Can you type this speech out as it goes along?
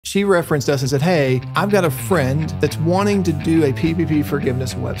She referenced us and said, hey, I've got a friend that's wanting to do a PPP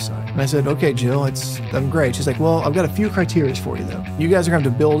forgiveness website. And I said, okay, Jill, I'm great. She's like, well, I've got a few criteria for you, though. You guys are going to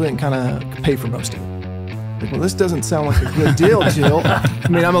have to build it and kind of pay for most of it. Like, well, this doesn't sound like a good deal, Jill. I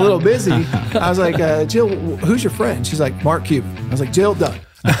mean, I'm a little busy. I was like, Jill, who's your friend? She's like, Mark Cuban. I was like, Jill, done.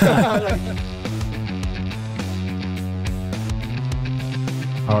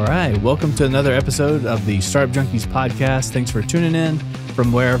 All right. Welcome to another episode of the Startup Junkies podcast. Thanks for tuning in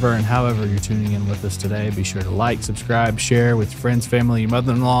from wherever and however you're tuning in with us today. Be sure to like, subscribe, share with your friends, family, your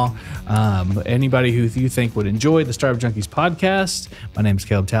mother-in-law, anybody who you think would enjoy the Startup Junkies podcast. My name is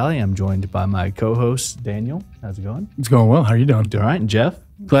Caleb Talley. I'm joined by my co-host, Daniel. How's it going? It's going well. How are you doing? Doing all right. And Jeff?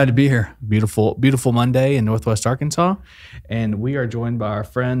 Glad to be here. Beautiful Monday in Northwest Arkansas. And we are joined by our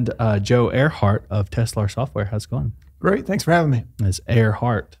friend, Joe Ehrhardt of Teslar Software. How's it going? Great. Thanks for having me. It's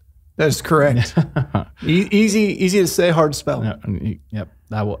Ehrhardt. That is correct. Easy to say, hard to spell. Yep.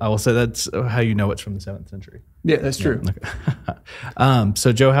 I will say that's how you know it's from the 7th century. Yeah, that's true. Okay.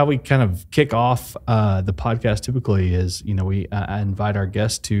 So, Joe, how we kind of kick off the podcast typically is, I invite our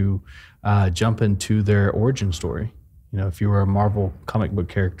guests to jump into their origin story. If you were a Marvel comic book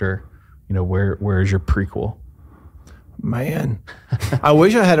character, where is your prequel? Man, I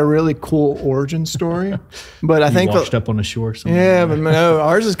wish I had a really cool origin story, but I think washed up on the shore somewhere. Yeah, but no,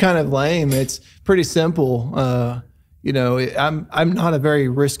 ours is kind of lame. It's pretty simple. I'm not a very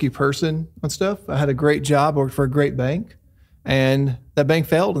risky person on stuff. I had a great job, worked for a great bank, and that bank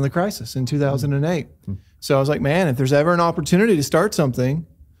failed in the crisis in 2008. So I was like, man, if there's ever an opportunity to start something,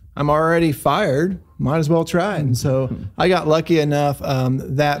 I'm already fired. Might as well try it. And so I got lucky enough.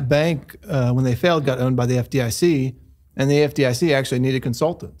 That bank, when they failed, got owned by the FDIC. And the FDIC actually needed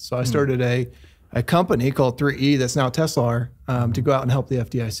consultants. So I started a company called 3E that's now Teslar to go out and help the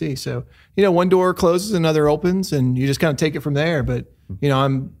FDIC. So, one door closes, another opens, and you just kind of take it from there. But,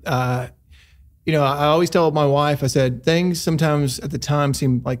 I always tell my wife, I said, things sometimes at the time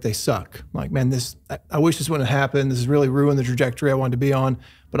seem like they suck. I'm like, man, I wish this wouldn't have happened. This has really ruined the trajectory I wanted to be on.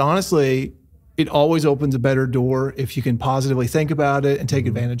 But honestly, it always opens a better door if you can positively think about it and take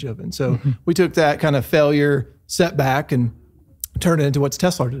advantage of it. And so we took that kind of failure setback and turned it into what's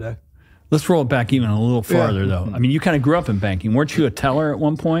Teslar today. Let's roll it back even a little farther, though. I mean, you kind of grew up in banking. Weren't you a teller at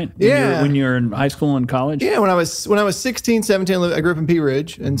one point when you were in high school and college? Yeah, when I was 16, 17, I grew up in Pea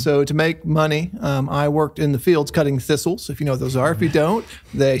Ridge. And so to make money, I worked in the fields cutting thistles, if you know what those are. If you don't,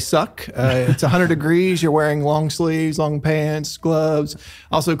 they suck. It's 100 degrees. You're wearing long sleeves, long pants, gloves.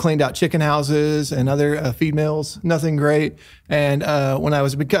 Also cleaned out chicken houses and other feed mills. Nothing great. And when I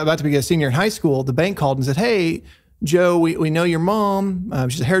was about to be a senior in high school, the bank called and said, hey, Joe, we know your mom.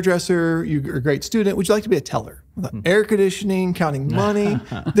 She's a hairdresser. You're a great student. Would you like to be a teller? I thought, air conditioning, counting money.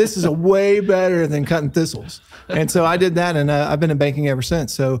 This is a way better than cutting thistles. And so I did that, and I've been in banking ever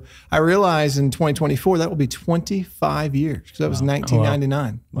since. So I realized in 2024, that will be 25 years, because that was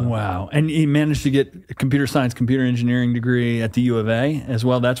 1999. Wow. And you managed to get a computer science, computer engineering degree at the U of A as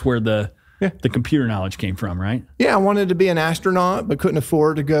well. That's where the computer knowledge came from, right? Yeah, I wanted to be an astronaut, but couldn't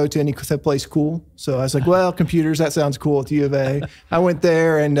afford to go to any place cool. So I was like, well, computers, that sounds cool at the U of A. I went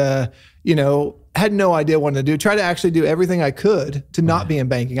there and, had no idea what to do. Tried to actually do everything I could to not be in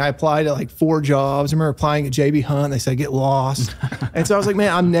banking. I applied at like 4 jobs. I remember applying at JB Hunt. They said, get lost. And so I was like,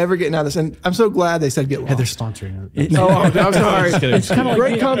 man, I'm never getting out of this. And I'm so glad they said, get lost. Yeah, they're sponsoring it. I'm sorry. It's kind of like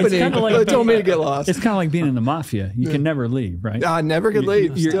great company. They told me to get lost. It's kind of like being in the mafia. You can never leave, right? I never could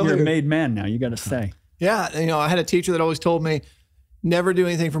leave. You're a made man now. You got to stay. Yeah. I had a teacher that always told me, never do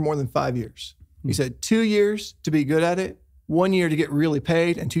anything for more than 5 years. He said 2 years to be good at it, 1 year to get really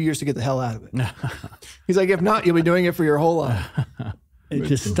paid, and 2 years to get the hell out of it. He's like, if not, you'll be doing it for your whole life. It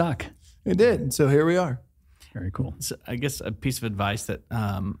just stuck. It did. And so here we are. Very cool. So I guess a piece of advice that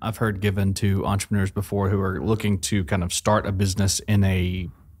I've heard given to entrepreneurs before who are looking to kind of start a business in a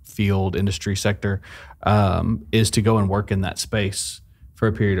field industry sector is to go and work in that space for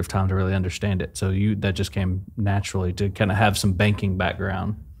a period of time to really understand it. So that just came naturally to kind of have some banking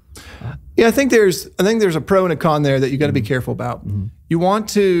background. Yeah, I think there's a pro and a con there that you got to be careful about. You want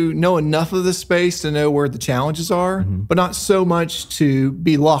to know enough of the space to know where the challenges are, but not so much to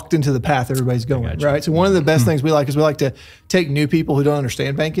be locked into the path everybody's going, right? So one of the best things we like is we like to take new people who don't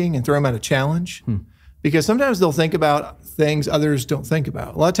understand banking and throw them at a challenge, because sometimes they'll think about things others don't think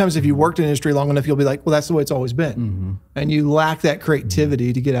about. A lot of times if you worked in industry long enough, you'll be like, well, that's the way it's always been. And you lack that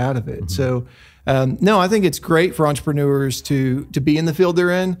creativity to get out of it. So no, I think it's great for entrepreneurs to be in the field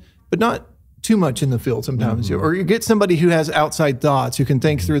they're in, but not too much in the field sometimes. Or you get somebody who has outside thoughts, who can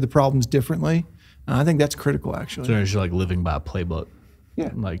think through the problems differently. I think that's critical, actually. So it's like living by a playbook.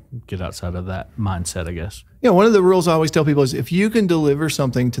 like get outside of that mindset, I guess. Yeah, one of the rules I always tell people is if you can deliver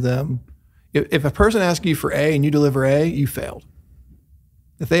something to them, if a person asks you for A and you deliver A, you failed.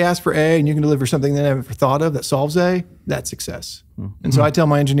 If they ask for A and you can deliver something they never thought of that solves A, that's success. And so I tell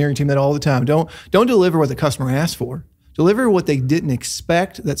my engineering team that all the time. Don't deliver what the customer asked for. Deliver what they didn't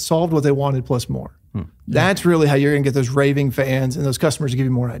expect that solved what they wanted plus more. That's really how you're going to get those raving fans and those customers to give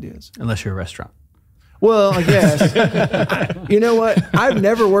you more ideas. Unless you're a restaurant. Well, I guess. You know what? I've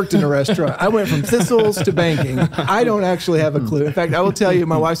never worked in a restaurant. I went from thistles to banking. I don't actually have a clue. In fact, I will tell you,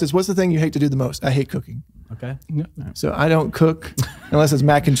 my wife says, what's the thing you hate to do the most? I hate cooking. Okay. So I don't cook unless it's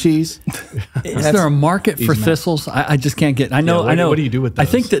mac and cheese. Is there a market for thistles? I just can't get. I know. What do you do with those?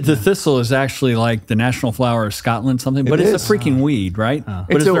 I think that the thistle is actually like the national flower of Scotland, something. But it's a freaking weed, right?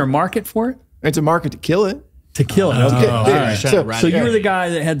 But is there a market for it? It's a market to kill it. To kill it. Okay. All right. So you were the guy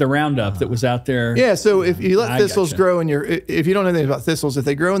that had the Roundup that was out there. Yeah. So if you let thistles grow if you don't know anything about thistles, if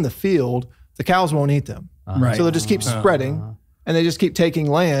they grow in the field, the cows won't eat them. Right. So they'll just keep spreading, and they just keep taking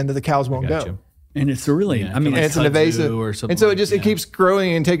land that the cows won't go. And it's really, I mean, it's an invasive, or something and so it keeps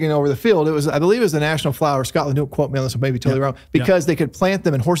growing and taking over the field. It was, I believe, it was the national flower of Scotland. Don't quote me on this; I may be totally wrong. Because they could plant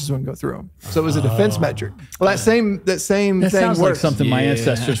them and horses wouldn't go through them, so it was a defense measure. Well, that same thing sounds works. like something my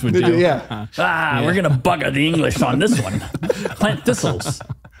ancestors would do. Yeah. We're gonna bugger the English on this one. Plant thistles.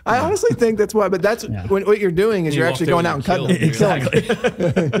 I honestly think that's why, but that's what you're doing is you're actually going out and cutting them. Exactly.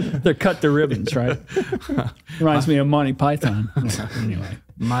 They're cut the ribbons, right? Reminds me of Monty Python. Anyway.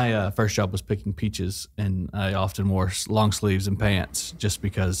 My first job was picking peaches, and I often wore long sleeves and pants just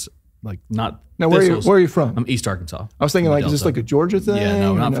because, like, not. Now, where are you from? I'm East Arkansas. I was thinking, like, is this like a Georgia thing? Yeah,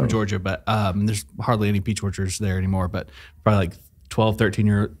 no, not from Georgia, but there's hardly any peach orchards there anymore. But probably like 12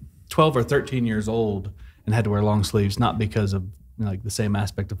 or 13 years old, and had to wear long sleeves, not because of like the same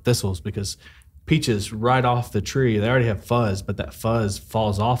aspect of thistles, because peaches right off the tree, they already have fuzz, but that fuzz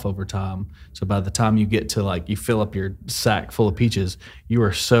falls off over time. So by the time you get to like, you fill up your sack full of peaches, you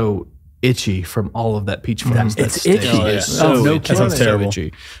are so itchy from all of that peach fuzz. It's itchy. It's so no itchy. kidding. That sounds terrible.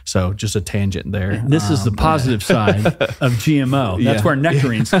 Itchy. So just a tangent there. This is the positive side of GMO. That's where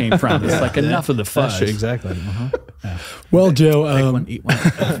nectarines came from. It's like enough of the fuzz. Exactly. Well, Joe, Eat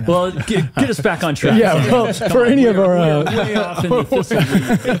one. Well, get us back on track. Yeah, well, for any of our, way off in the thistle.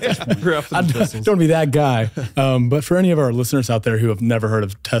 I don't be that guy. But for any of our listeners out there who have never heard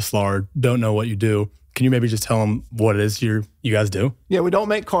of Tesla or don't know what you do, can you maybe just tell them what it is you guys do? Yeah, we don't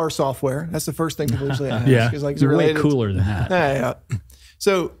make car software. That's the first thing people usually ask. Yeah. Like, You're way cooler than that. Yeah.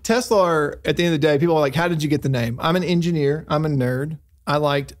 So Tesla, at the end of the day, people are like, how did you get the name? I'm an engineer. I'm a nerd. I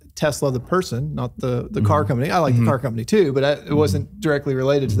liked Tesla, the person, not the car company. I like the car company too, but it wasn't directly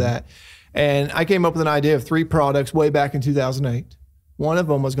related to that. And I came up with an idea of 3 products way back in 2008. One of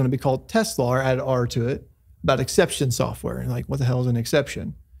them was going to be called Teslar, add R to it, about exception software. And like, what the hell is an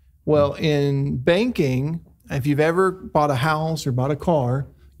exception? Well, in banking, if you've ever bought a house or bought a car,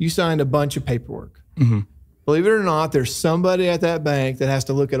 you signed a bunch of paperwork. Believe it or not, there's somebody at that bank that has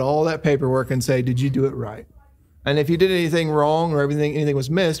to look at all that paperwork and say, did you do it right? And if you did anything wrong or anything was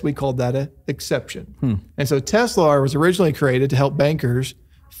missed, we called that an exception. And so Teslar was originally created to help bankers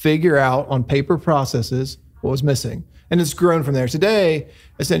figure out on paper processes what was missing. And it's grown from there. Today,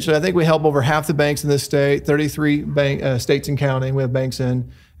 essentially, I think we help over half the banks in this state, 33 states and counting, we have banks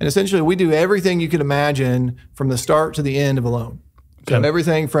in. And essentially, we do everything you could imagine from the start to the end of a loan. So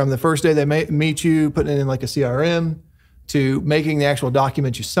everything from the first day they meet you, putting it in like a CRM, to making the actual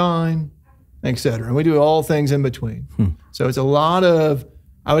document you sign, et cetera. And we do all things in between. So it's a lot of,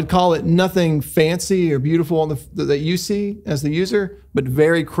 I would call it nothing fancy or beautiful on that you see as the user, but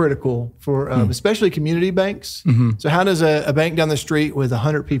very critical for especially community banks. So how does a bank down the street with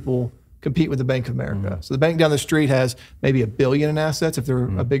 100 people compete with the Bank of America? So the bank down the street has maybe $1 billion in assets if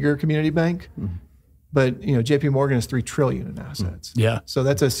they're a bigger community bank. But JP Morgan has $3 trillion in assets. Yeah. So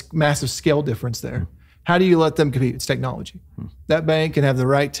that's a massive scale difference there. How do you let them compete? It's technology. That bank can have the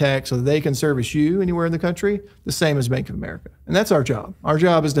right tech so that they can service you anywhere in the country, the same as Bank of America. And that's our job. Our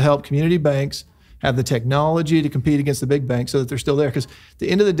job is to help community banks have the technology to compete against the big banks so that they're still there. Because at the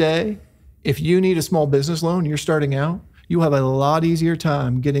end of the day, if you need a small business loan, you're starting out, you'll have a lot easier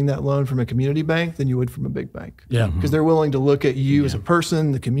time getting that loan from a community bank than you would from a big bank. Yeah. Because they're willing to look at you as a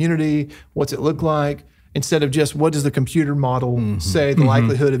person, the community, what's it look like, instead of just what does the computer model say the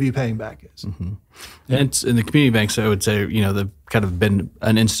likelihood of you paying back is. And in the community banks, I would say, they've kind of been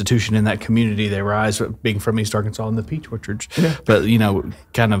an institution in that community. They rise, being from East Arkansas and the peach orchards. But,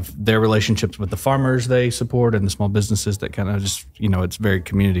 kind of their relationships with the farmers they support and the small businesses that kind of just, it's very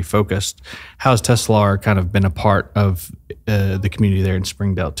community focused. How has Teslar kind of been a part of the community there in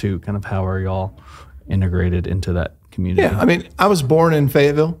Springdale too? Kind of how are y'all integrated into that community? Yeah, I mean, I was born in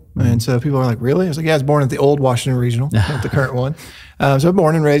Fayetteville, and so people are like, really? I was like, yeah, I was born at the old Washington Regional, not the current one. So I'm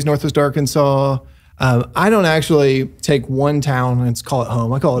born and raised Northwest Arkansas. I don't actually take one town and call it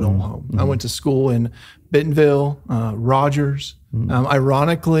home. I call it old home. I went to school in Bentonville, Rogers,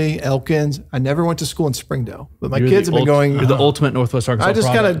 ironically, Elkins. I never went to school in Springdale, but my kids have been going. You're the ultimate Northwest Arkansas I just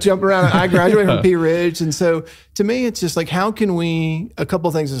kind of jump around. I graduated from Pea Ridge. And so to me, it's just like, how can we, a couple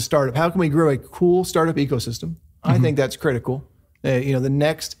of things as a startup, how can we grow a cool startup ecosystem? I think that's critical. The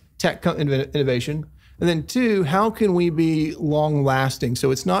next tech innovation. And then two, how can we be long lasting? So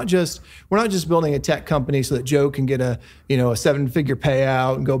it's not just, we're not just building a tech company so that Joe can get a 7-figure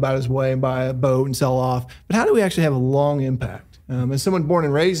payout and go about his way and buy a boat and sell off. But how do we actually have a long impact? As someone born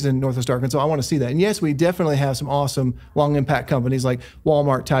and raised in Northwest Arkansas, I want to see that. And yes, we definitely have some awesome long impact companies like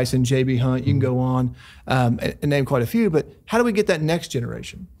Walmart, Tyson, JB Hunt. You can go on and name quite a few. But how do we get that next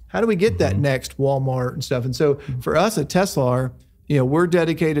generation? How do we get that next Walmart and stuff? And so for us at Teslar, we're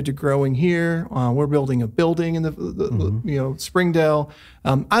dedicated to growing here. We're building a building in the Springdale.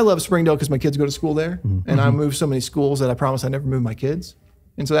 I love Springdale because my kids go to school there, and I moved so many schools that I promised I never move my kids.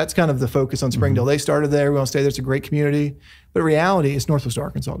 And so that's kind of the focus on Springdale. They started there. We want to stay there. It's a great community. But reality, it's Northwest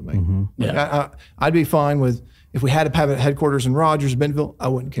Arkansas to me. I'd be fine with, if we had to have a headquarters in Rogers, Bentonville, I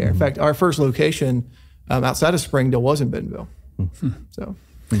wouldn't care. In fact, our first location outside of Springdale was in Bentonville. So.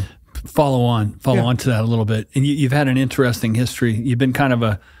 Follow on to that a little bit. And you've had an interesting history. You've been kind of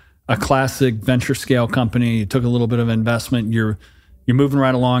a classic venture scale company. You took a little bit of investment. You're moving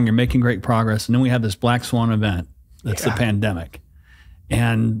right along. You're making great progress. And then we have this black swan event. That's the pandemic.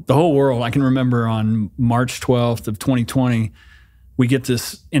 And the whole world, I can remember on March 12th of 2020, we get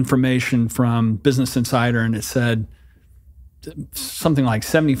this information from Business Insider, and it said something like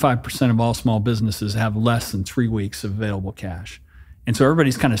 75% of all small businesses have less than 3 weeks of available cash. And so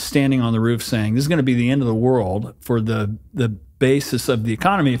everybody's kind of standing on the roof saying, this is going to be the end of the world for the basis of the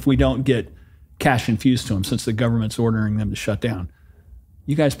economy if we don't get cash infused to them, since the government's ordering them to shut down.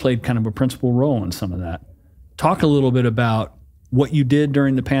 You guys played kind of a principal role in some of that. Talk a little bit about what you did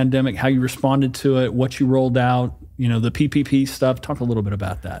during the pandemic, how you responded to it, what you rolled out, the PPP stuff. Talk a little bit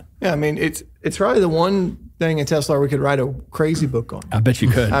about that. Yeah, I mean, it's probably the one thing in Tesla we could write a crazy book on. I bet you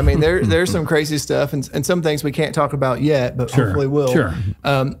could. I mean, there's some crazy stuff and some things we can't talk about yet, but hopefully will. Sure.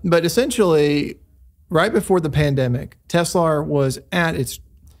 But essentially, right before the pandemic, Tesla was at its,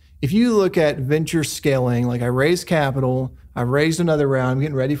 if you look at venture scaling, like I raised capital, I raised another round, I'm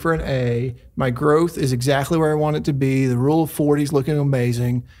getting ready for an A, my growth is exactly where I want it to be, the rule of 40 is looking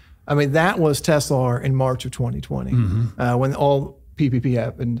amazing. I mean, that was Tesla in March of 2020 when all PPP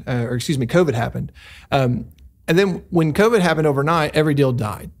happened, COVID happened. And then when COVID happened overnight, every deal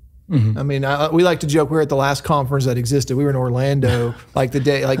died. I mean, we like to joke we were at the last conference that existed. We were in Orlando like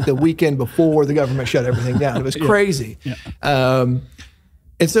the weekend before the government shut everything down. It was crazy. And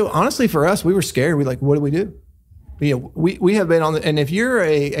so honestly for us, we were scared. We what do we do? We have been on and if you're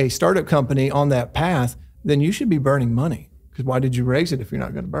a startup company on that path, then you should be burning money, because why did you raise it if you're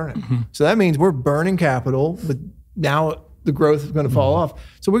not going to burn it? So that means we're burning capital, but now the growth is going to fall off.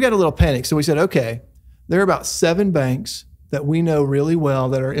 So we got a little panic. So we said, okay, there are about 7 banks that we know really well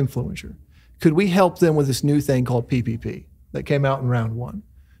that are influencer. Could we help them with this new thing called PPP that came out in round 1?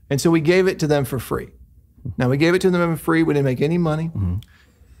 And so we gave it to them for free. Now we gave it to them for free. We didn't make any money.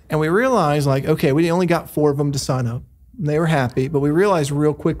 And we realized okay, we only got 4 of them to sign up. And they were happy, but we realized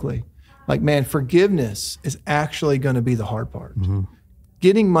real quickly, man, forgiveness is actually going to be the hard part.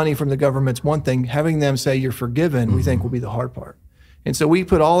 Getting money from the government's one thing, having them say you're forgiven, we think will be the hard part. And so we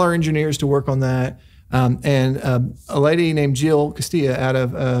put all our engineers to work on that. And a lady named Jill Castilla out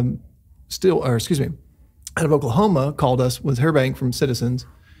of Oklahoma called us with her bank from Citizens.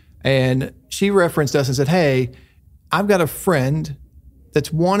 And she referenced us and said, hey, I've got a friend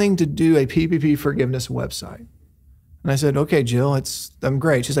that's wanting to do a PPP forgiveness website. And I said, okay, Jill, I'm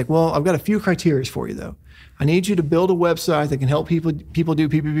great. She's like, well, I've got a few criteria for you though. I need you to build a website that can help people do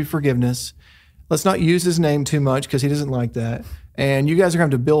PPP forgiveness. Let's not use his name too much because he doesn't like that. And you guys are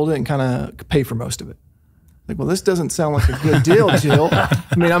going to have to build it and kind of pay for most of it. Well, this doesn't sound like a good deal, Jill.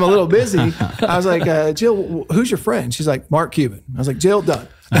 I mean, I'm a little busy. I was like, Jill, who's your friend? She's like, Mark Cuban. I was like, Jill, done.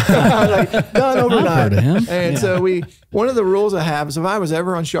 I was like, done overnight. And so one of the rules I have is if I was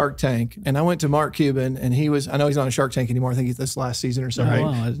ever on Shark Tank and I went to Mark Cuban and I know he's not on Shark Tank anymore. I think he's this last season or something.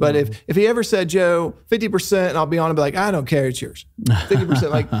 Right? But if he ever said, Joe, 50%, and I'll be on and be like, I don't care, it's yours.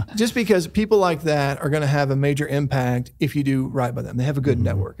 50%, just because people like that are going to have a major impact if you do right by them. They have a good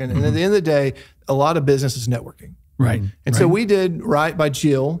network. And at the end of the day, a lot of business is networking. Right. And so we did right by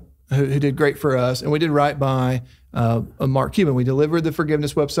Jill, who did great for us, and we did right by Mark Cuban. We delivered the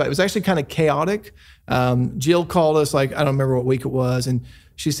forgiveness website. It was actually kind of chaotic. Jill called us, like, I don't remember what week it was. And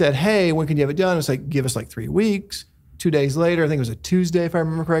she said, hey, when can you have it done? It's like, give us like 3 weeks. 2 days later, I think it was a Tuesday, if I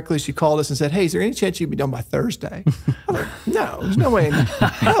remember correctly, she called us and said, hey, is there any chance you'd be done by Thursday? I'm like, no, there's no way in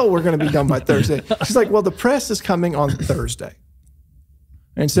hell we're going to be done by Thursday. She's like, well, the press is coming on Thursday.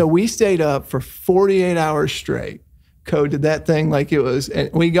 And so we stayed up for 48 hours straight, coded that thing like it was,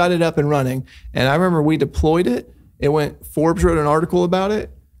 and we got it up and running. And I remember we deployed it. Forbes wrote an article about it.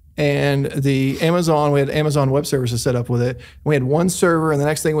 And we had Amazon Web Services set up with it. We had 1 server, and the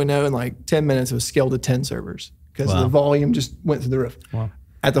next thing we know, in like 10 minutes, it was scaled to 10 servers. Because the volume just went through the roof. Wow.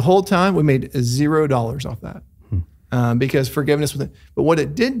 At the whole time, we made $0 off that because forgiveness was it. But what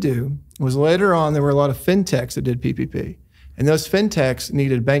it did do was later on, there were a lot of fintechs that did PPP. And those fintechs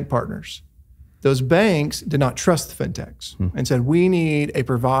needed bank partners. Those banks did not trust the fintechs and said, we need a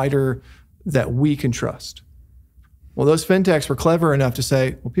provider that we can trust. Well, those fintechs were clever enough to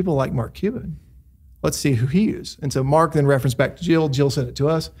say, well, people like Mark Cuban. Let's see who he is. And so Mark then referenced back to Jill. Jill sent it to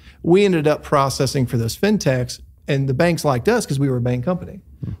us. We ended up processing for those fintechs, and the banks liked us because we were a bank company.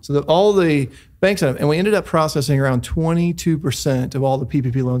 So all the banks, and we ended up processing around 22% of all the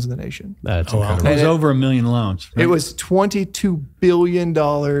PPP loans in the nation. That's incredible. It was over 1 million loans. Right? It was $22 billion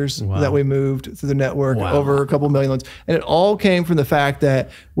that we moved through the network, over a couple million loans. And it all came from the fact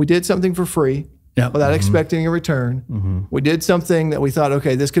that we did something for free without expecting a return. We did something that we thought,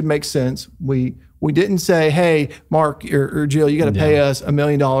 okay, this could make sense. We didn't say, hey, Mark or Jill, you got to pay us $1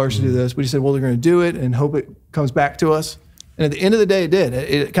 million to do this. We just said, well, they're going to do it and hope it comes back to us. And at the end of the day, it did.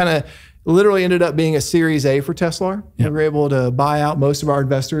 It kind of literally ended up being a Series A for Teslar. Yep. We were able to buy out most of our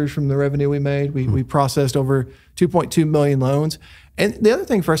investors from the revenue we made. We processed over 2.2 million loans. And the other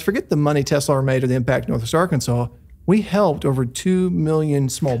thing for us, forget the money Teslar made or the impact in Northwest Arkansas. We helped over 2 million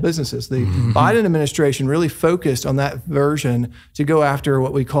small businesses. The Biden administration really focused on that version to go after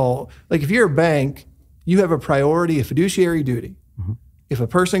what we call, like if you're a bank, you have a priority, a fiduciary duty. If a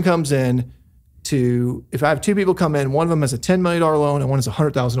person comes in if I have 2 people come in, one of them has a $10 million loan and one is a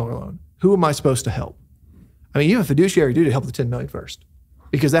 $100,000 loan, who am I supposed to help? I mean, you have a fiduciary duty to help the 10 million first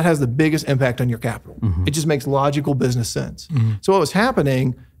because that has the biggest impact on your capital. It just makes logical business sense. So what was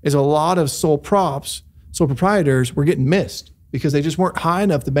happening is a lot of sole proprietors were getting missed because they just weren't high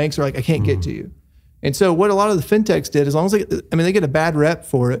enough. The banks are like, I can't get to you. And so what a lot of the fintechs did, as long as they get a bad rep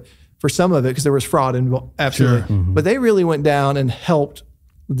for it, for some of it, because there was fraud involved, absolutely. Sure. But they really went down and helped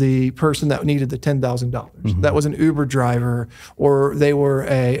the person that needed the $10,000. That was an Uber driver, or they were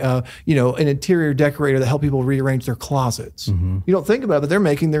an interior decorator that helped people rearrange their closets. You don't think about it, but they're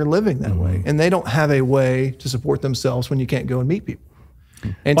making their living that way. And they don't have a way to support themselves when you can't go and meet people.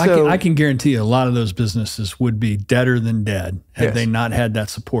 And so I can guarantee you a lot of those businesses would be deader than dead had they not had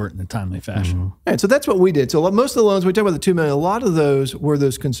that support in a timely fashion. And so that's what we did. So most of the loans, we talk about the 2 million, a lot of those were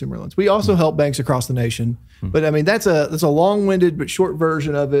those consumer loans. We also help banks across the nation. But I mean, that's a long-winded but short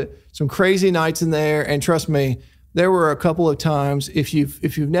version of it. Some crazy nights in there. And trust me, there were a couple of times, if you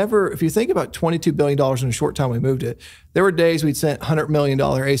think about $22 billion in a short time we moved it, there were days we'd sent $100 million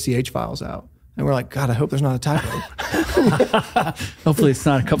ACH files out. And we're like, God, I hope there's not a typo. Hopefully it's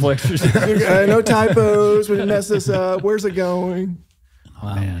not a couple extras. No typos. We didn't mess this up. Where's it going?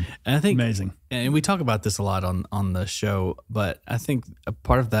 Wow. Man. And I think amazing. And we talk about this a lot on the show, but I think a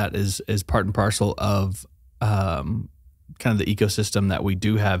part of that is part and parcel of kind of the ecosystem that we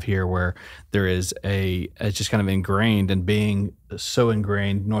do have here, where there is it's just kind of ingrained, and being so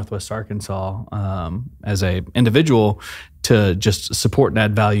ingrained Northwest Arkansas as a individual to just support and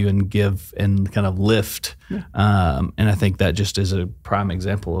add value and give and kind of lift. And I think that just is a prime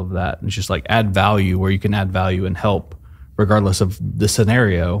example of that. It's just like add value where you can add value and help regardless of the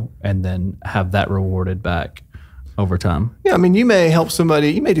scenario, and then have that rewarded back over time. Yeah, I mean, you may help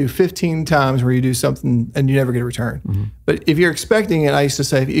somebody, you may do 15 times where you do something and you never get a return. But if you're expecting it, I used to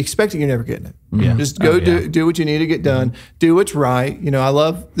say, if you're expecting, you're never getting it. Just go do what you need to get done. Do what's right. You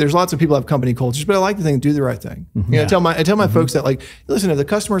know, there's lots of people have company cultures, but I like to think, do the right thing. You know, I tell my folks that, like, listen, if the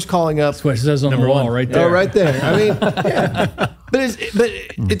customer's calling up. That's what it says on the wall right there. Oh, right there. I mean, yeah. But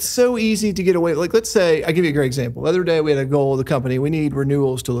it's so easy to get away. Like, let's say, I give you a great example. The other day we had a goal of the company. We need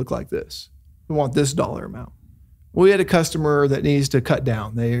renewals to look like this. We want this dollar amount. We had a customer that needs to cut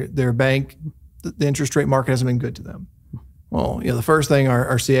down. Their bank, the interest rate market hasn't been good to them. Well, you know, the first thing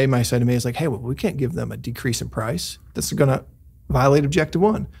our CA might say to me is like, hey, well, we can't give them a decrease in price. That's going to violate Objective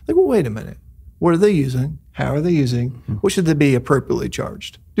 1. Like, well, wait a minute. What are they using? How are they using? What should they be appropriately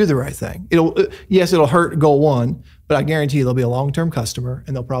charged? Do the right thing. It'll hurt goal 1, but I guarantee you they'll be a long-term customer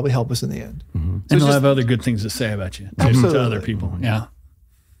and they'll probably help us in the end. So and they'll have other good things to say about you to other people. Yeah.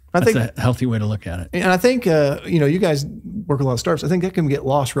 That's a healthy way to look at it. And I think, you guys work with a lot of startups. I think that can get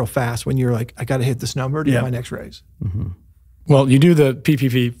lost real fast when you're like, I got to hit this number to get my next raise. Mm-hmm. Well, you do the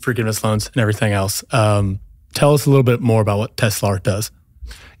PPP forgiveness loans and everything else. Tell us a little bit more about what Teslar does.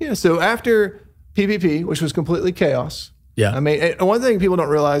 Yeah. So after PPP, which was completely chaos. Yeah. I mean, and one thing people don't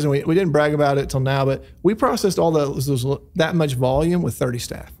realize, and we didn't brag about it till now, but we processed all that much volume with 30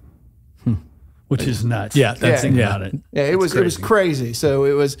 staff. Which is nuts. Yeah. Think about it. Yeah. It was crazy. So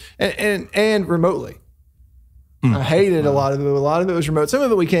it was, and remotely. I hated a lot of it. A lot of it was remote. Some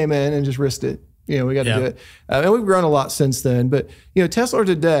of it we came in and just risked it. We got to do it. And we've grown a lot since then. But, Tesla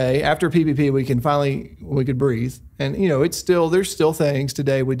today, after PPP, we could breathe. And, there's still things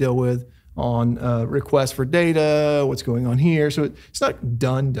today we deal with on requests for data, what's going on here. So it's not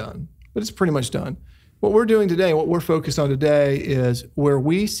done, but it's pretty much done. What we're doing today, what we're focused on today is where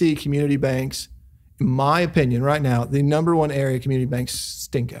we see community banks, in my opinion, right now, the number one area community banks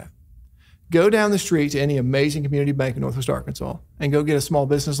stink at. Go down the street to any amazing community bank in Northwest Arkansas and go get a small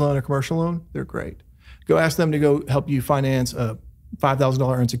business loan or commercial loan. They're great. Go ask them to go help you finance a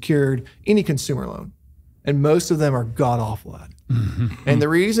 $5,000 unsecured, any consumer loan. And most of them are god-awful at it. Mm-hmm. And the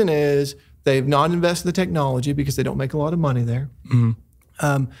reason is they've not invested in the technology because they don't make a lot of money there.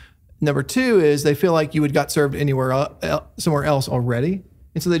 Mm-hmm. Number two is they feel like you would got served somewhere else already.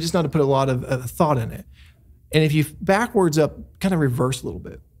 And so they just not to put a lot of thought in it. And if you backwards up, kind of reverse a little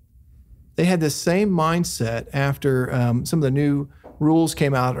bit. They had this same mindset after some of the new rules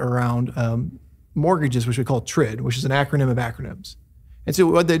came out around mortgages, which we call TRID, which is an acronym of acronyms. And so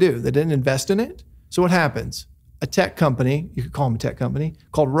what they do, they didn't invest in it. So what happens? A tech company, you could call them a tech company,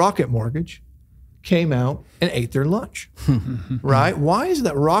 called Rocket Mortgage, came out and ate their lunch, right? Why is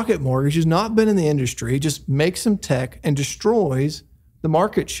that Rocket Mortgage has not been in the industry, just makes some tech and destroys the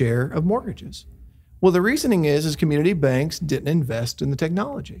market share of mortgages? Well, the reasoning is community banks didn't invest in the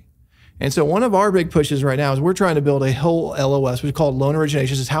technology. And so one of our big pushes right now is we're trying to build a whole LOS, which is called loan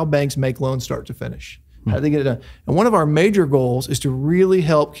originations, is how banks make loans start to finish. How do they get it done? And one of our major goals is to really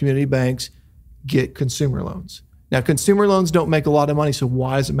help community banks get consumer loans. Now, consumer loans don't make a lot of money, so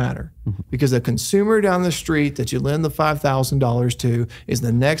why does it matter? Because the consumer down the street that you lend the $5,000 to is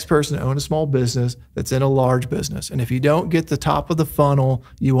the next person to own a small business that's in a large business. And if you don't get the top of the funnel,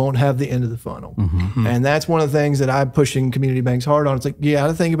 you won't have the end of the funnel. Mm-hmm. And that's one of the things that I'm pushing community banks hard on. It's like, you got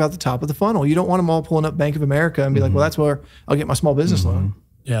to think about the top of the funnel. You don't want them all pulling up Bank of America and be like, well, that's where I'll get my small business loan.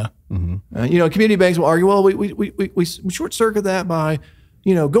 Yeah. Community banks will argue, well, we short circuit that by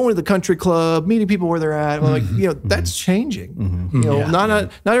going to the country club, meeting people where they're at. Well, that's changing.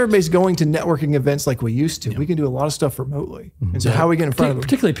 Not everybody's going to networking events like we used to. We can do a lot of stuff remotely. And so how are we getting in front of them?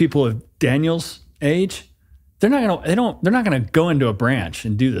 Particularly people of Daniel's age, they're not gonna go into a branch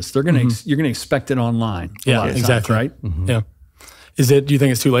and do this. They're gonna you're gonna expect it online. Yeah, exactly. Right. Yeah. Do you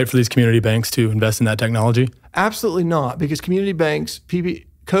think it's too late for these community banks to invest in that technology? Absolutely not, because community banks,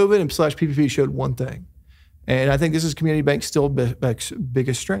 COVID and /PPP showed one thing. And I think this is community bank's still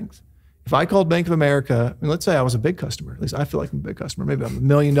biggest strength. If I called Bank of America, and let's say I was a big customer, at least I feel like I'm a big customer, maybe I'm $1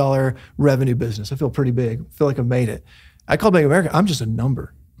 million revenue business. I feel pretty big, I feel like I've made it. I call Bank of America, I'm just a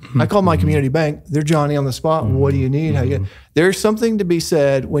number. I call my community bank, they're Johnny on the spot. What do you need? How you get? There's something to be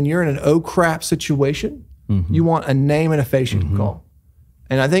said when you're in an oh crap situation, you want a name and a face you can call.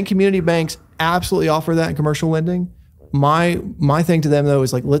 And I think community banks absolutely offer that in commercial lending. My thing to them though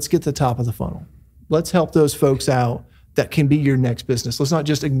is like, let's get the top of the funnel. Let's help those folks out that can be your next business. Let's not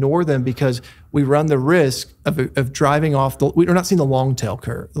just ignore them because we run the risk of driving off we're not seeing the long tail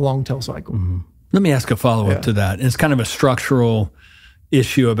curve, the long tail cycle. Let me ask a follow-up to that. It's kind of a structural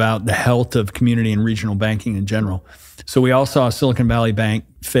issue about the health of community and regional banking in general. So we all saw Silicon Valley Bank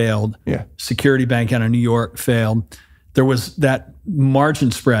failed. Yeah. Security Bank out of New York failed. There was that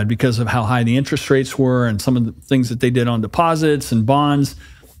margin spread because of how high the interest rates were and some of the things that they did on deposits and bonds.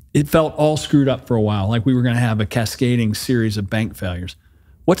 It felt all screwed up for a while, like we were going to have a cascading series of bank failures.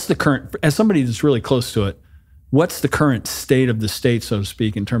 What's the current, as somebody that's really close to it, what's the current state of the state, so to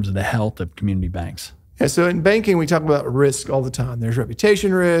speak, in terms of the health of community banks? Yeah, so in banking, we talk about risk all the time. There's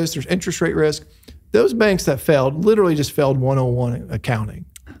reputation risk, there's interest rate risk. Those banks that failed literally just failed 101 accounting,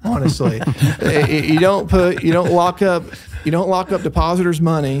 honestly. you don't lock up depositors'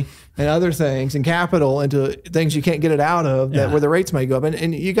 money and other things and capital into things you can't get it out of where the rates may go up.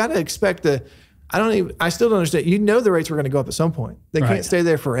 And you got to expect I still don't understand. The rates were going to go up at some point. They can't stay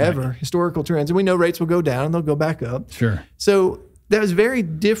there forever. Historical trends. And we know rates will go down and they'll go back up. Sure. So that was very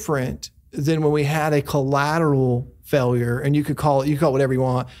different than when we had a collateral failure, and you call it whatever you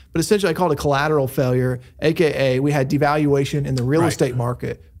want, but essentially I call it a collateral failure, AKA we had devaluation in the real estate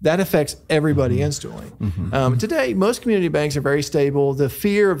market. That affects everybody instantly. Today, most community banks are very stable. The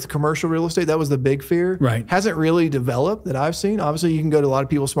fear of the commercial real estate, that was the big fear, hasn't really developed that I've seen. Obviously, you can go to a lot of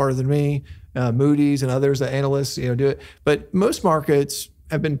people smarter than me, Moody's and others, the analysts, do it. But most markets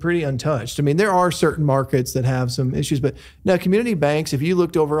have been pretty untouched. I mean, there are certain markets that have some issues, but now community banks, if you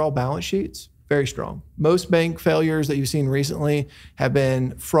looked overall balance sheets, very strong. Most bank failures that you've seen recently have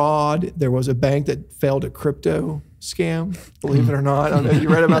been fraud. There was a bank that failed a crypto scam, believe it or not. I don't know if you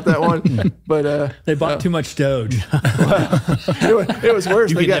read about that one, but they bought too much Doge. It was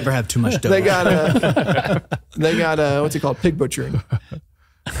worse. You can never have too much Doge. They got what's it called? Pig butchering.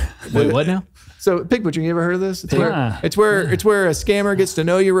 Wait, what now? So pig butchering, you ever heard of this? It's where a scammer gets to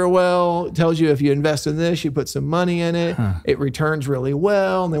know you real well, tells you if you invest in this, you put some money in it, it returns really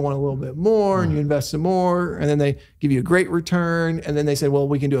well, and they want a little bit more, and you invest some more, and then they give you a great return, and then they say, well,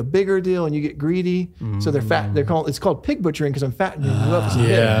 we can do a bigger deal, and you get greedy. So they're fat. It's called pig butchering because I'm fattening you up as a pig.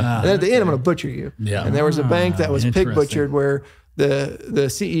 And then at the end, I'm going to butcher you. And there was a bank that was pig butchered where the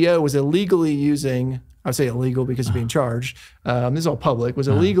CEO was illegally using. I would say illegal because he's being charged. This is all public. Was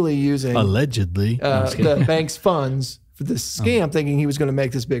illegally using allegedly the bank's funds for this scam, thinking he was going to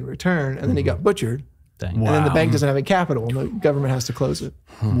make this big return, and then he got butchered. And then the bank doesn't have any capital, and the government has to close it.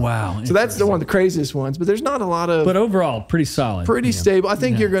 Wow! So that's one of the craziest ones. But there's not a lot of. But overall, pretty solid, pretty stable. I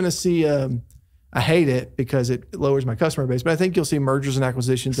think you're going to see. I hate it because it lowers my customer base, but I think you'll see mergers and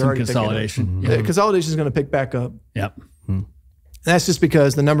acquisitions. Some consolidation. Consolidation is going to pick back up. Yep. That's just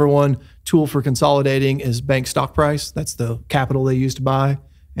because the number one tool for consolidating is bank stock price. That's the capital they use to buy,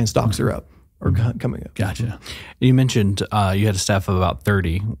 and stocks are up or coming up. Gotcha. You mentioned you had a staff of about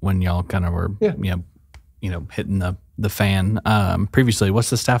 30 when y'all kind of were, hitting the fan. Previously, what's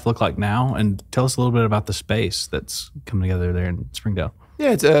the staff look like now? And tell us a little bit about the space that's coming together there in Springdale.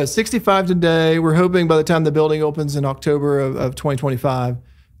 Yeah, it's 65 today. We're hoping by the time the building opens in October of 2025,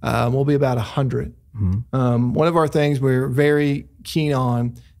 we'll be about 100. One of our things we're very keen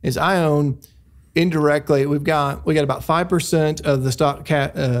on is I own indirectly. We got about 5% of the stock.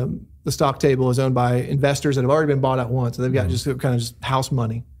 The stock table is owned by investors that have already been bought out once, so they've got just kind of just house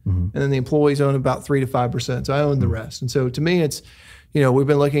money, and then the employees own about 3 to 5%. So I own the rest. And so to me, it's we've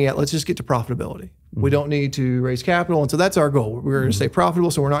been looking at let's just get to profitability. We don't need to raise capital, and so that's our goal. We're going to stay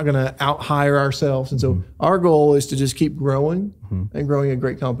profitable, so we're not going to out hire ourselves. And so our goal is to just keep growing and growing a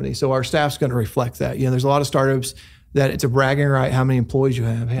great company. So our staff's going to reflect that. There's a lot of startups that it's a bragging right how many employees you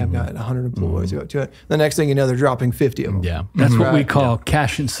have. Hey, I've got 100 employees. You got 200. The next thing you know, they're dropping 50 of them. Yeah, that's what we call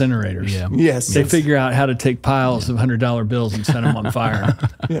cash incinerators. Yeah. Yes, they figure out how to take piles of $100 bills and set them on fire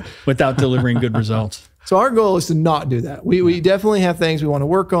without delivering good results. So our goal is to not do that. We definitely have things we want to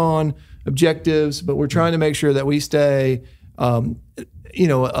work on, objectives, but we're trying to make sure that we stay, a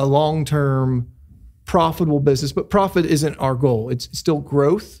long-term profitable business. But profit isn't our goal. It's still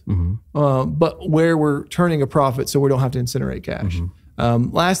growth, but where we're turning a profit so we don't have to incinerate cash.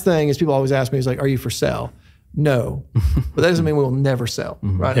 Last thing is people always ask me is like, are you for sale? No, but that doesn't mean we will never sell,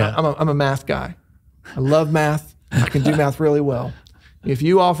 right? Yeah. I'm a math guy. I love math. I can do math really well. If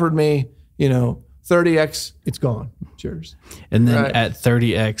you offered me, 30x, it's gone. It's yours. And then at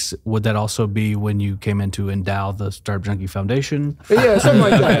 30x, would that also be when you came in to endow the Startup Junkie Foundation? Yeah, something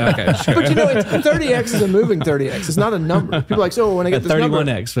like that. Okay, sure. But 30x is a moving 30x. It's not a number. People are like, so when I get this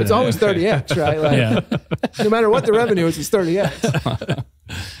 31x, number, it's always 30x, right? Like, no matter what the revenue is, it's 30x.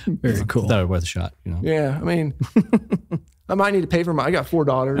 Very cool. That was worth a shot. Yeah, I mean, I might need to pay for I got 4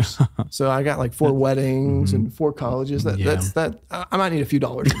 daughters, so I got like 4 weddings and 4 colleges. That's I might need a few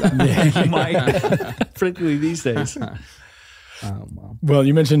dollars for that. Yeah, you might, particularly these days. Well,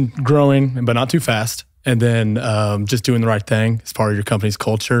 you mentioned growing, but not too fast, and then just doing the right thing as part of your company's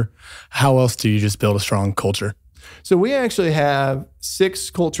culture. How else do you just build a strong culture? So we actually have 6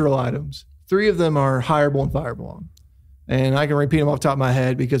 cultural items. 3 of them are hireable and fireable on. And I can repeat them off the top of my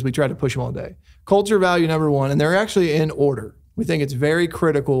head because we try to push them all day. Culture value number 1, and they're actually in order. We think it's very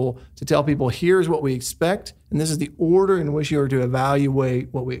critical to tell people, here's what we expect, and this is the order in which you are to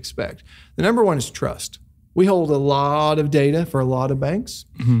evaluate what we expect. The number 1 is trust. We hold a lot of data for a lot of banks.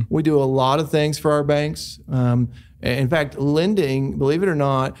 We do a lot of things for our banks. In fact, lending, believe it or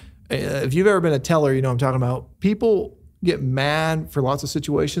not, if you've ever been a teller, you know what I'm talking about. People get mad for lots of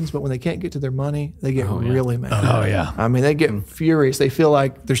situations, but when they can't get to their money, they get really mad. Oh, yeah. I mean, they get furious. They feel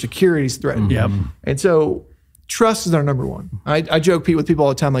like their security's threatened. Yep. And so trust is our number 1. I joke with people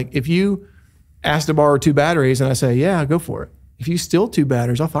all the time, like if you ask to borrow 2 batteries and I say, yeah, go for it. If you steal 2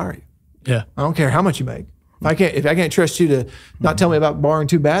 batteries, I'll fire you. Yeah. I don't care how much you make. If I can't trust you to not tell me about borrowing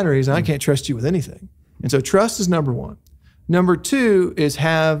 2 batteries, I can't trust you with anything. And so trust is number one. Number two is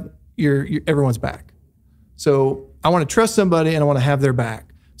have your everyone's back. So I want to trust somebody and I want to have their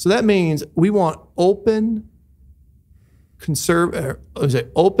back. So that means we want open,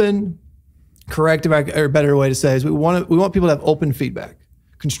 corrective, or a better way to say is we want people to have open feedback.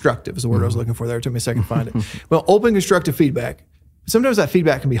 Constructive is the word I was looking for there. It took me a second to find it. Well, open constructive feedback. Sometimes that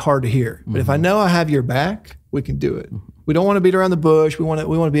feedback can be hard to hear, but if I know I have your back, we can do it. We don't want to beat around the bush. We want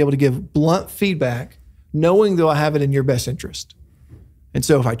to be able to give blunt feedback, knowing that I have it in your best interest. And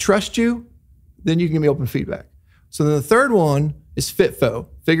so if I trust you, then you can give me open feedback. So then the third one is FITFO,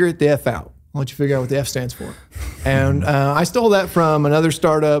 figure it the F out. I'll let you figure out what the F stands for. And I stole that from another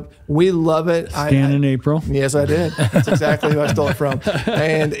startup. We love it. Stan in April. Yes, I did. That's exactly who I stole it from.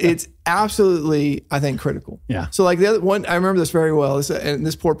 And it's absolutely, I think, critical. Yeah. So like the other one, I remember this very well. And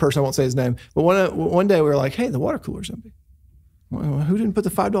this poor person, I won't say his name, but one day we were like, hey, the water cooler's empty. Well, who didn't put the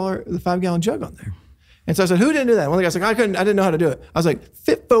 5-gallon jug on there? And so I said, who didn't do that? One of the guys like, I didn't know how to do it. I was like,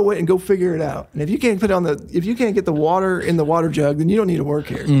 FITFO it and go figure it out. And if you can't get the water in the water jug, then you don't need to work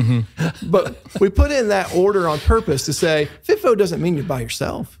here. But we put in that order on purpose to say, FITFO doesn't mean you're by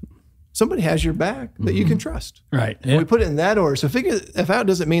yourself. Somebody has your back that you can trust. Right. And we put it in that order. So figure F out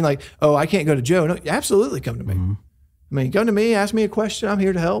doesn't mean like, oh, I can't go to Joe. No, absolutely come to me. I mean, come to me, ask me a question. I'm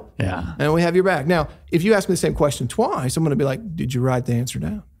here to help. Yeah. And we have your back. Now, if you ask me the same question twice, I'm going to be like, did you write the answer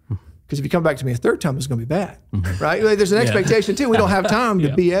down? Because if you come back to me a third time, it's going to be bad, right? Like, there's an expectation too. We don't have time to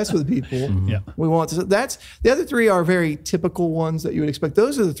BS with people. We want to. That's the other three are very typical ones that you would expect.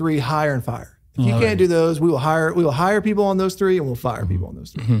 Those are the three: hire and fire. If you can't do those, we will hire people on those three, and we'll fire people on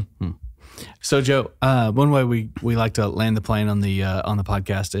those three. So, Joe, one way we like to land the plane on the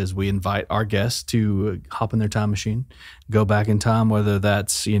podcast is we invite our guests to hop in their time machine, go back in time, whether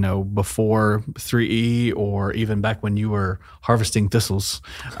that's before 3E or even back when you were harvesting thistles.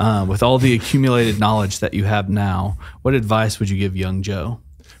 With all the accumulated knowledge that you have now, what advice would you give young Joe?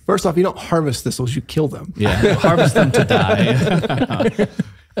 First off, you don't harvest thistles; you kill them. Yeah, harvest them to die.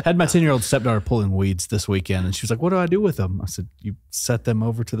 Had my 10-year-old stepdaughter pulling weeds this weekend, and she was like, what do I do with them? I said, you set them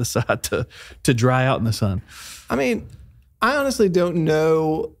over to the side to dry out in the sun. I mean, I honestly don't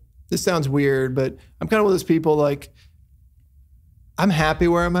know. This sounds weird, but I'm kind of one of those people, like, I'm happy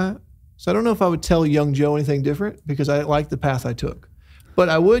where I'm at. So I don't know if I would tell young Joe anything different because I like the path I took. But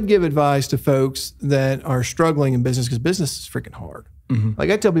I would give advice to folks that are struggling in business because business is freaking hard. Like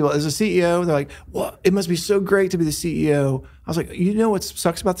I tell people, as a CEO, they're like, well, it must be so great to be the CEO. I was like, you know what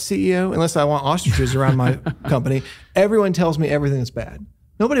sucks about the CEO? Unless I want ostriches around my company, everyone tells me everything that's bad.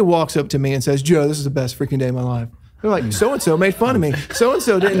 Nobody walks up to me and says, Joe, this is the best freaking day of my life. They're like, so-and-so made fun of me.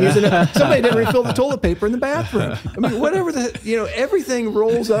 So-and-so didn't use enough. Somebody didn't refill the toilet paper in the bathroom. I mean, whatever everything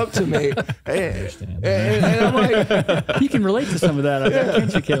rolls up to me. And I'm like. You can relate to some of that,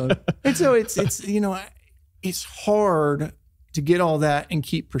 can't you, Caleb? And so it's hard to get all that and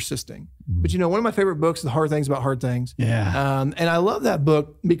keep persisting. But one of my favorite books is The Hard Things About Hard Things. Yeah. And I love that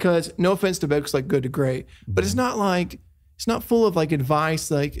book because no offense to books like Good to Great, but it's not full of like advice.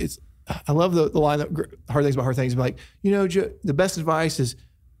 Like I love the line that Hard Things About Hard Things. Like, Joe, the best advice is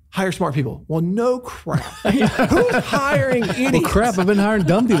hire smart people. Well, no crap. Who's hiring idiots? Well, crap, I've been hiring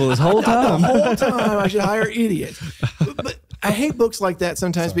dumb people this whole time. The whole time I should hire idiots. But I hate books like that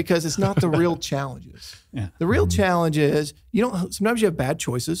sometimes because it's not the real challenges. Yeah. The real challenge is sometimes you have bad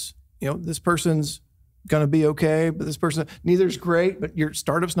choices. This person's going to be okay, but this person, neither's great, but your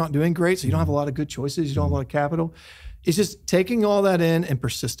startup's not doing great. So you don't have a lot of good choices. You don't have a lot of capital. It's just taking all that in and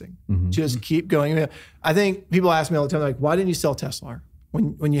persisting. Just keep going. I think people ask me all the time, like, why didn't you sell Teslar?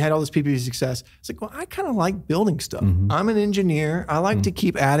 When you had all this PPP success, it's like, well, I kind of like building stuff. I'm an engineer. I like to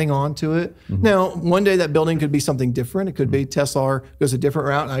keep adding on to it. Now, one day that building could be something different. It could be Tesla goes a different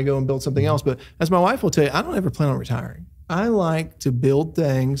route and I go and build something else. But as my wife will tell you, I don't ever plan on retiring. I like to build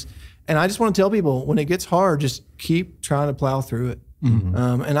things. And I just want to tell people when it gets hard, just keep trying to plow through it.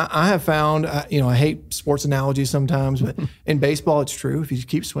 And I have found, I hate sports analogies sometimes, but in baseball, it's true. If you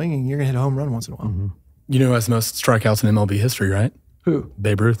keep swinging, you're going to hit a home run once in a while. You know who has the most strikeouts in MLB history, right? Who?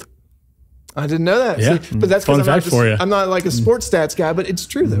 Babe Ruth. I didn't know that. Yeah. See, but that's because I'm not like a sports stats guy, but it's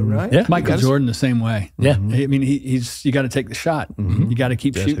true though, right? Yeah. Michael Jordan the same way. Yeah. I mean, you got to take the shot. You got to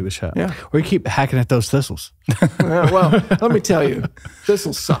keep shooting the shot. Yeah. Or you keep hacking at those thistles. Well, let me tell you, this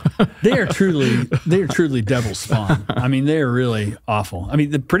will suck. They are truly devil's spawn. I mean, they are really awful. I mean,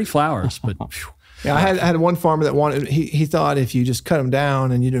 they're pretty flowers, but Yeah, I had one farmer that he thought if you just cut them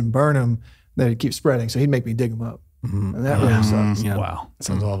down and you didn't burn them, they'd keep spreading. So he'd make me dig them up. And that really sucks. Yeah. Wow.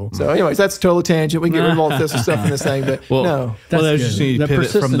 Sounds awful. So anyways, that's a total tangent. We can get rid of all this stuff in this thing, but no. Well, there's just need to The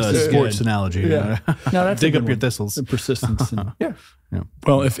pivot from the persistence is sports good. analogy. Yeah. No, that's dig a up good your one. thistles. The persistence. And, Yeah.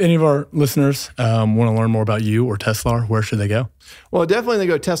 Well, if any of our listeners want to learn more about you or Teslar, where should they go? Well, definitely they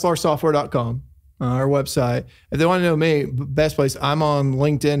go to teslarsoftware.com, our website. If they want to know me, best place, I'm on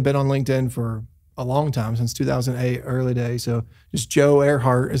LinkedIn, been on LinkedIn for a long time, since 2008, early days. So just Joe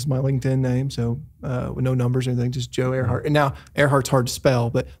Ehrhardt is my LinkedIn name. So with no numbers or anything, just Joe Ehrhardt. And now Ehrhardt's hard to spell,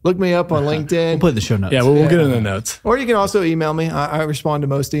 but look me up on LinkedIn. We'll put the show notes. Yeah, we'll get in the notes. Or you can also email me. I respond to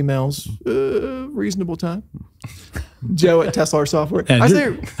most emails, reasonable time. Joe at Teslar Software. Yeah,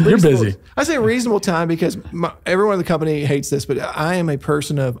 you're busy. I say reasonable time because everyone in the company hates this, but I am a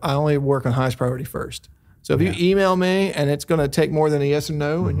person of, I only work on highest priority first. So if you email me and it's going to take more than a yes or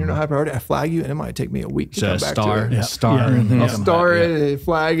no, and you're not high priority, I flag you, and it might take me a week to come back to it. A star. Yeah. And then I'll come star back, it,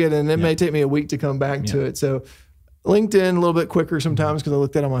 flag it, and it may take me a week to come back to it. So LinkedIn a little bit quicker sometimes because I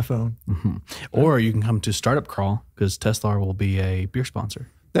looked at it on my phone. Or you can come to Startup Crawl because Teslar will be a beer sponsor.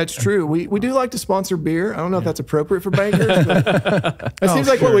 That's true. We do like to sponsor beer. I don't know if that's appropriate for bankers, but it seems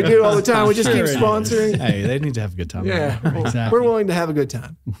like what we do all the time. We just keep sponsoring. Hey, they need to have a good time. Yeah, Exactly. we're willing to have a good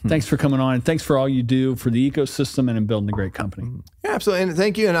time. Thanks for coming on, and thanks for all you do for the ecosystem and in building a great company. Yeah, absolutely. And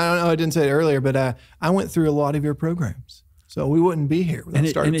thank you. And I don't know, I didn't say it earlier, but I went through a lot of your programs. So we wouldn't be here without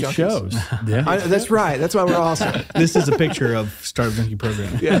Startup And it Junkies. shows. Yeah. That's right. That's why we're awesome. This is a picture of Startup Junkie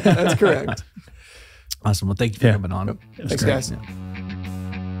program. Yeah, that's correct. Awesome. Well, thank you for coming on. Thanks, guys.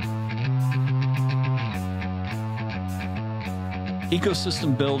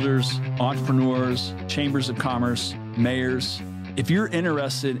 Ecosystem builders, entrepreneurs, chambers of commerce, mayors. If you're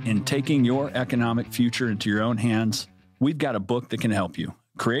interested in taking your economic future into your own hands, we've got a book that can help you.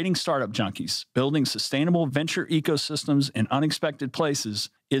 Creating Startup Junkies, Building Sustainable Venture Ecosystems in Unexpected Places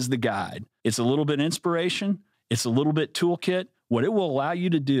is the guide. It's a little bit inspiration. It's a little bit toolkit. What it will allow you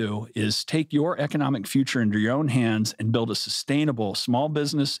to do is take your economic future into your own hands and build a sustainable small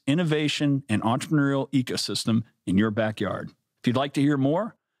business, innovation, and entrepreneurial ecosystem in your backyard. If you'd like to hear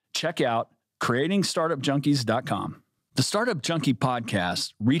more, check out creatingstartupjunkies.com. The Startup Junkie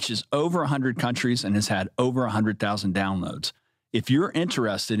podcast reaches over 100 countries and has had over 100,000 downloads. If you're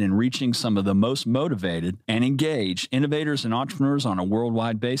interested in reaching some of the most motivated and engaged innovators and entrepreneurs on a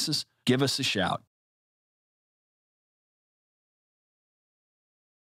worldwide basis, give us a shout.